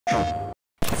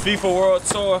FIFA World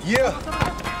Tour. Yeah.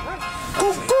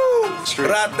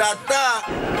 Ra-da-da.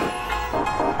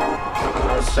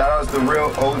 Shout outs to real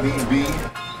ODB.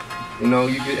 You know,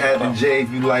 you can add the J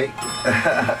if you like.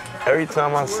 Every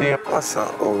time I see him, I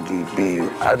sound ODB.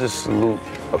 I just salute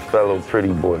a fellow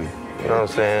pretty boy. You know what I'm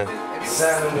saying?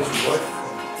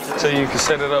 So you can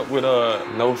set it up with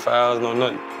no fouls, no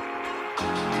nothing.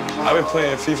 I've been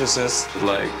playing FIFA since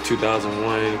like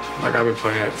 2001. Like I've been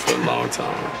playing it for a long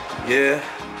time. Yeah,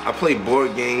 I play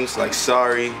board games like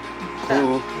Sorry,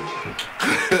 Cool.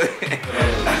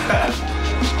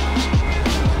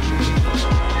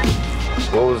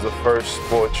 What was the first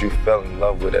sport you fell in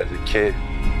love with as a kid?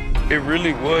 It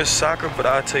really was soccer, but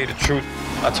I'll tell you the truth.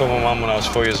 I told my mom when I was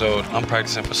 4 years old, I'm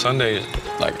practicing for Sundays,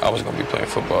 like I was gonna be playing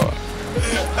football.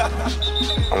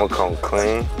 I'm gonna come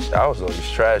clean. I was always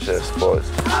trash at sports.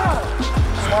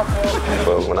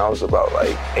 But when I was about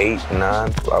like 8, 9,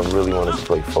 I really wanted to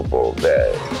play football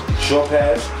bad. Short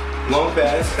pass, long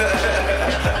pass.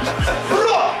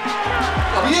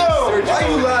 Yo, why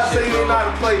you lie say you didn't know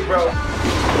how to play, bro?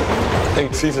 I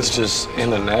think FIFA's just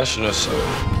international, so.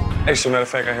 Actually, matter of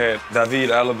fact, I had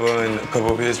David Alaba and a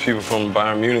couple of his people from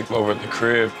Bayern Munich over at the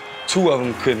crib. 2 of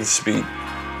them couldn't speak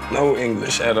no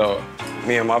English at all.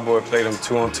 Me and my boy played them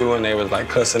 2-on-2, and they was like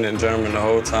cussing in German the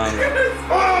whole time.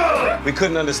 We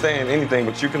couldn't understand anything,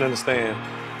 but you can understand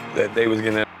that they was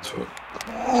getting that for.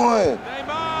 Boy.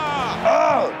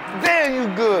 Oh, damn, you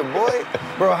good, boy.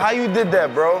 Bro, how you did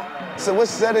that, bro? So what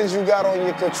settings you got on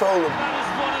your controller?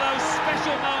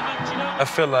 I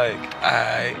feel like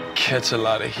I catch a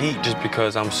lot of heat just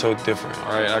because I'm so different,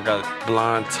 right? I got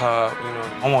blonde top, you know.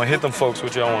 I want to hit them folks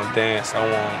with you. I want to dance. I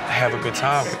want to have a good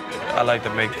time. I like to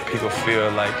make people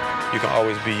feel like you can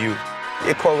always be you.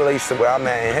 It correlates to where I'm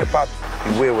at in hip-hop.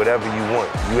 You wear whatever you want.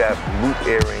 You have loop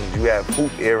earrings, you have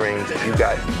hoop earrings, you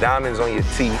got diamonds on your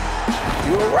teeth.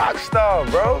 You a rock star,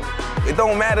 bro. It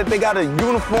don't matter if they got a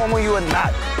uniform on you or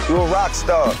not. You a rock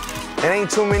star. There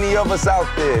ain't too many of us out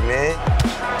there, man.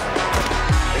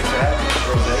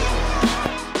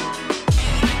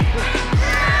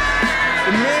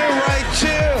 The man right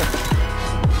here.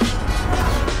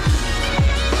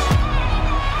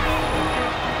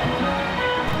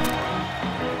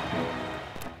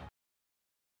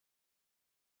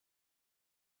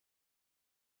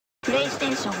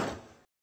 PlayStation